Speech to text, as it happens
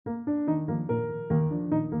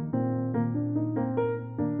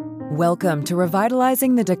Welcome to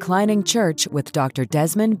Revitalizing the Declining Church with Dr.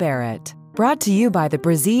 Desmond Barrett. Brought to you by the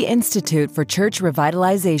Brazee Institute for Church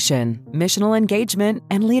Revitalization, Missional Engagement,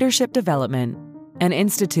 and Leadership Development, an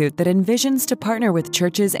institute that envisions to partner with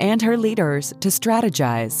churches and her leaders to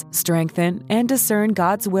strategize, strengthen, and discern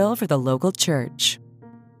God's will for the local church.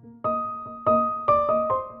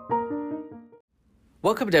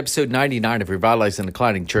 Welcome to episode 99 of Revitalizing the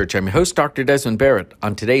Declining Church. I'm your host, Dr. Desmond Barrett.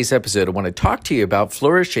 On today's episode, I want to talk to you about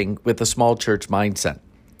flourishing with a small church mindset.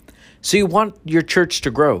 So you want your church to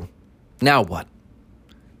grow. Now what?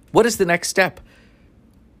 What is the next step?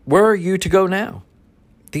 Where are you to go now?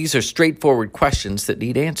 These are straightforward questions that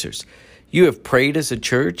need answers. You have prayed as a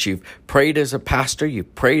church, you've prayed as a pastor,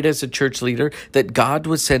 you've prayed as a church leader that God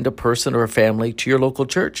would send a person or a family to your local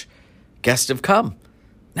church. Guests have come.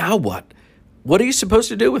 Now what? What are you supposed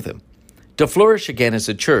to do with them? To flourish again as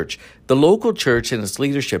a church, the local church and its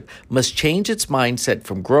leadership must change its mindset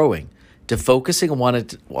from growing to focusing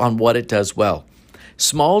on what it does well.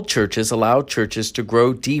 Small churches allow churches to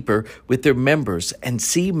grow deeper with their members and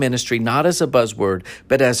see ministry not as a buzzword,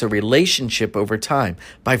 but as a relationship over time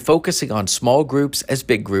by focusing on small groups as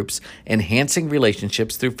big groups, enhancing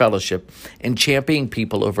relationships through fellowship, and championing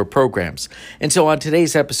people over programs. And so on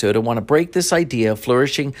today's episode, I want to break this idea of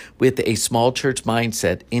flourishing with a small church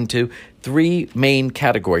mindset into three main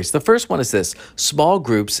categories. The first one is this: small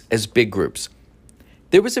groups as big groups.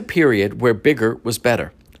 There was a period where bigger was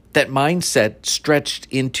better. That mindset stretched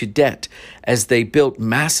into debt as they built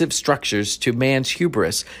massive structures to man's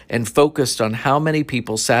hubris and focused on how many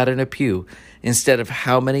people sat in a pew instead of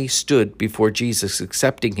how many stood before Jesus,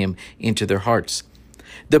 accepting him into their hearts.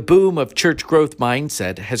 The boom of church growth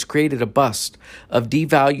mindset has created a bust of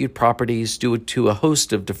devalued properties due to a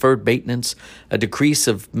host of deferred maintenance, a decrease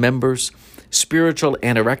of members, spiritual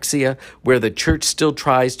anorexia, where the church still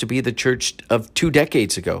tries to be the church of 2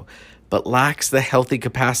 decades ago, but lacks the healthy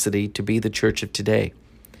capacity to be the church of today.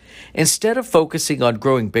 Instead of focusing on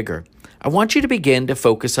growing bigger, I want you to begin to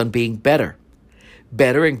focus on being better.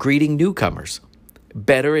 Better in greeting newcomers.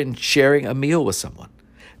 Better in sharing a meal with someone.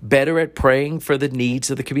 Better at praying for the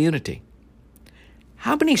needs of the community.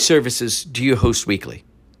 How many services do you host weekly?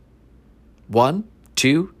 1,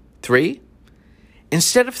 2, 3?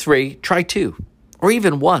 Instead of 3, try 2, or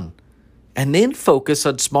even 1. And then focus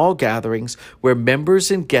on small gatherings where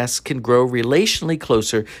members and guests can grow relationally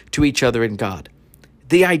closer to each other and God.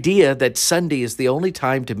 The idea that Sunday is the only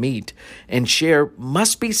time to meet and share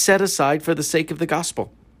must be set aside for the sake of the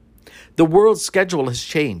gospel. The world's schedule has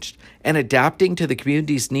changed, and adapting to the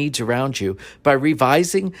community's needs around you by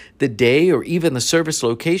revising the day or even the service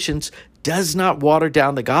locations does not water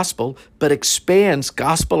down the gospel, but expands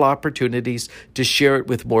gospel opportunities to share it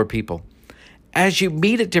with more people. As you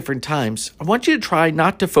meet at different times, I want you to try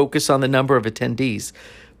not to focus on the number of attendees,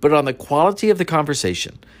 but on the quality of the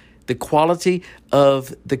conversation, the quality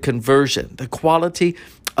of the conversion, the quality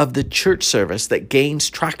of the church service that gains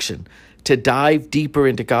traction to dive deeper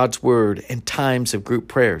into God's word and times of group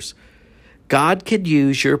prayers. God can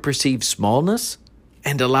use your perceived smallness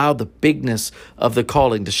and allow the bigness of the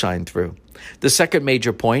calling to shine through. The second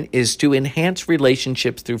major point is to enhance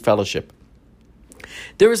relationships through fellowship.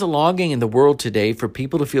 There is a longing in the world today for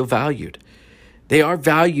people to feel valued. They are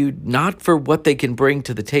valued not for what they can bring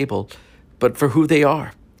to the table, but for who they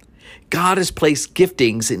are. God has placed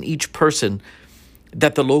giftings in each person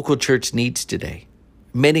that the local church needs today.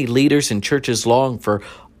 Many leaders and churches long for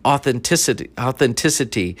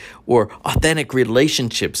authenticity or authentic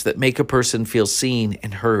relationships that make a person feel seen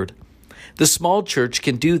and heard. The small church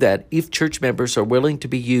can do that if church members are willing to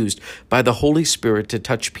be used by the Holy Spirit to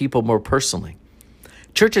touch people more personally.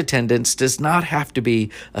 Church attendance does not have to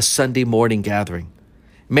be a Sunday morning gathering.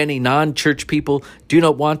 Many non-church people do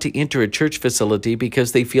not want to enter a church facility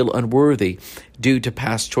because they feel unworthy due to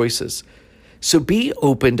past choices. So be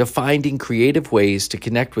open to finding creative ways to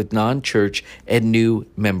connect with non-church and new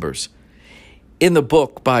members. In the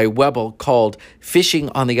book by Weible called Fishing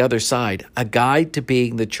on the Other Side, A Guide to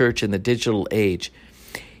Being the Church in the Digital Age,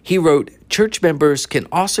 he wrote, church members can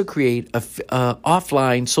also create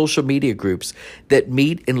offline social media groups that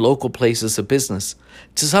meet in local places of business.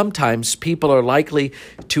 Sometimes people are likely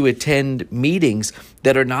to attend meetings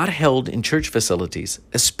that are not held in church facilities,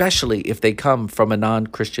 especially if they come from a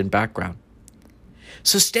non-Christian background.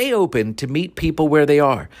 So stay open to meet people where they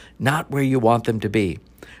are, not where you want them to be.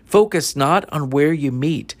 Focus not on where you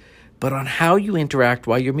meet, but on how you interact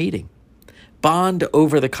while you're meeting. Bond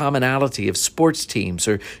over the commonality of sports teams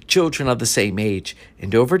or children of the same age.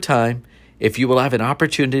 And over time, if you will have an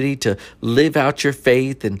opportunity to live out your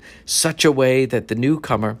faith in such a way that the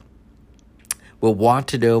newcomer will want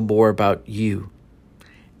to know more about you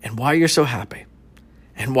and why you're so happy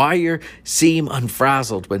and why you seem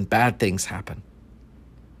unfrazzled when bad things happen.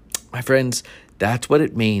 My friends, that's what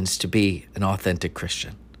it means to be an authentic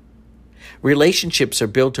Christian. Relationships are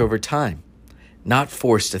built over time, not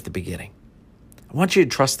forced at the beginning. I want you to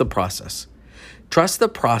trust the process. Trust the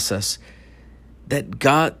process that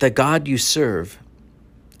the God you serve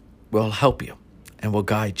will help you and will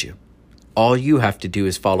guide you. All you have to do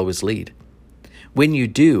is follow his lead. When you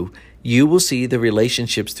do, you will see the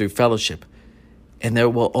relationships through fellowship, and there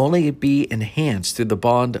will only be enhanced through the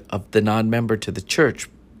bond of the non-member to the church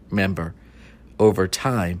member over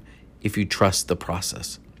time if you trust the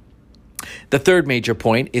process. The third major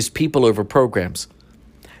point is people over programs.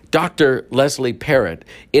 Dr. Leslie Parrot,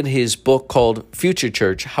 in his book called Future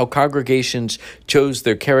Church, How Congregations Chose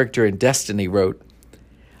Their Character and Destiny, wrote,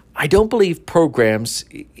 "I don't believe programs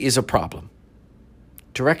is a problem.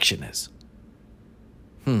 Direction is."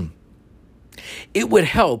 It would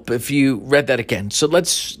help if you read that again. So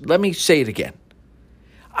let me say it again.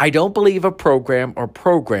 I don't believe a program or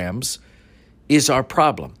programs is our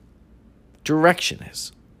problem. Direction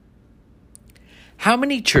is. How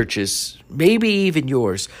many churches, maybe even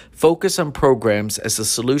yours, focus on programs as a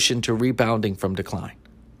solution to rebounding from decline?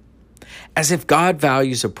 As if God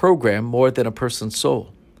values a program more than a person's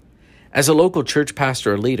soul. As a local church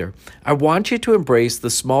pastor or leader, I want you to embrace the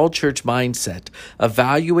small church mindset of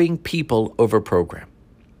valuing people over program.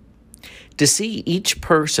 To see each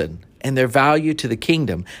person and their value to the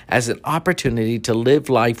kingdom as an opportunity to live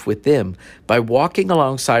life with them by walking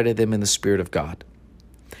alongside of them in the Spirit of God.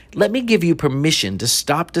 Let me give you permission to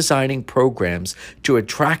stop designing programs to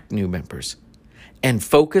attract new members and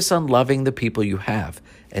focus on loving the people you have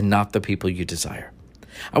and not the people you desire.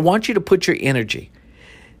 I want you to put your energy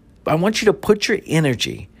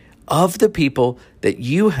of the people that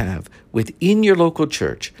you have within your local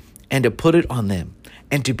church and to put it on them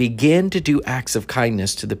and to begin to do acts of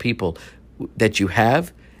kindness to the people that you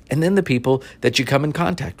have and then the people that you come in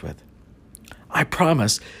contact with. I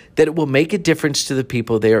promise that it will make a difference to the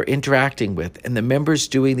people they are interacting with and the members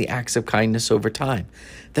doing the acts of kindness over time.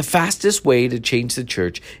 The fastest way to change the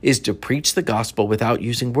church is to preach the gospel without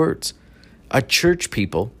using words.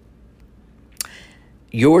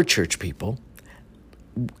 Your church people,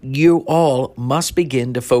 you all must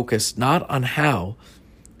begin to focus not on how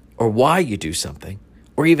or why you do something,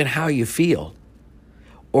 or even how you feel,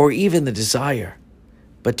 or even the desire,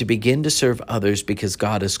 but to begin to serve others because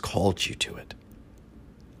God has called you to it.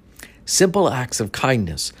 Simple acts of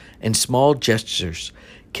kindness and small gestures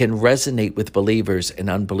can resonate with believers and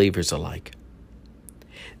unbelievers alike.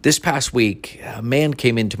 This past week, a man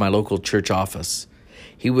came into my local church office.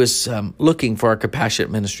 He was looking for our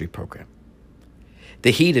compassionate ministry program.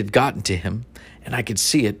 The heat had gotten to him, and I could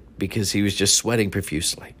see it because he was just sweating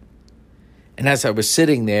profusely. And as I was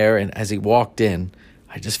sitting there and as he walked in,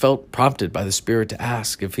 I just felt prompted by the Spirit to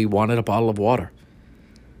ask if he wanted a bottle of water.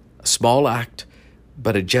 A small act,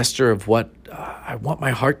 but a gesture of what I want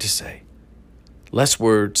my heart to say. Less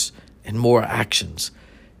words and more actions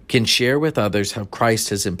can share with others how Christ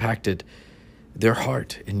has impacted their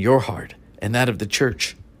heart and your heart and that of the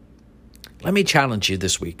church. Let me challenge you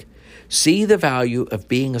this week. See the value of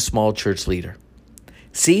being a small church leader.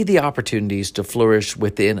 See the opportunities to flourish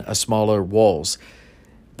within a smaller walls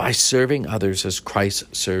by serving others as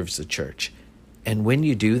Christ serves the church. And when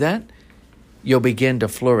you do that, you'll begin to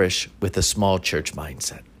flourish with a small church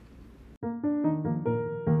mindset.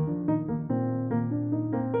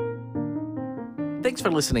 Thanks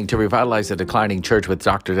for listening to Revitalize a Declining Church with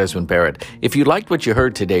Dr. Desmond Barrett. If you liked what you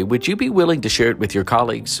heard today, would you be willing to share it with your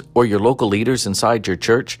colleagues or your local leaders inside your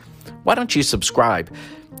church? Why don't you subscribe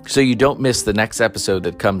so you don't miss the next episode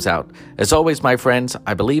that comes out? As always, my friends,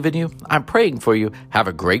 I believe in you. I'm praying for you. Have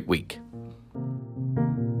a great week.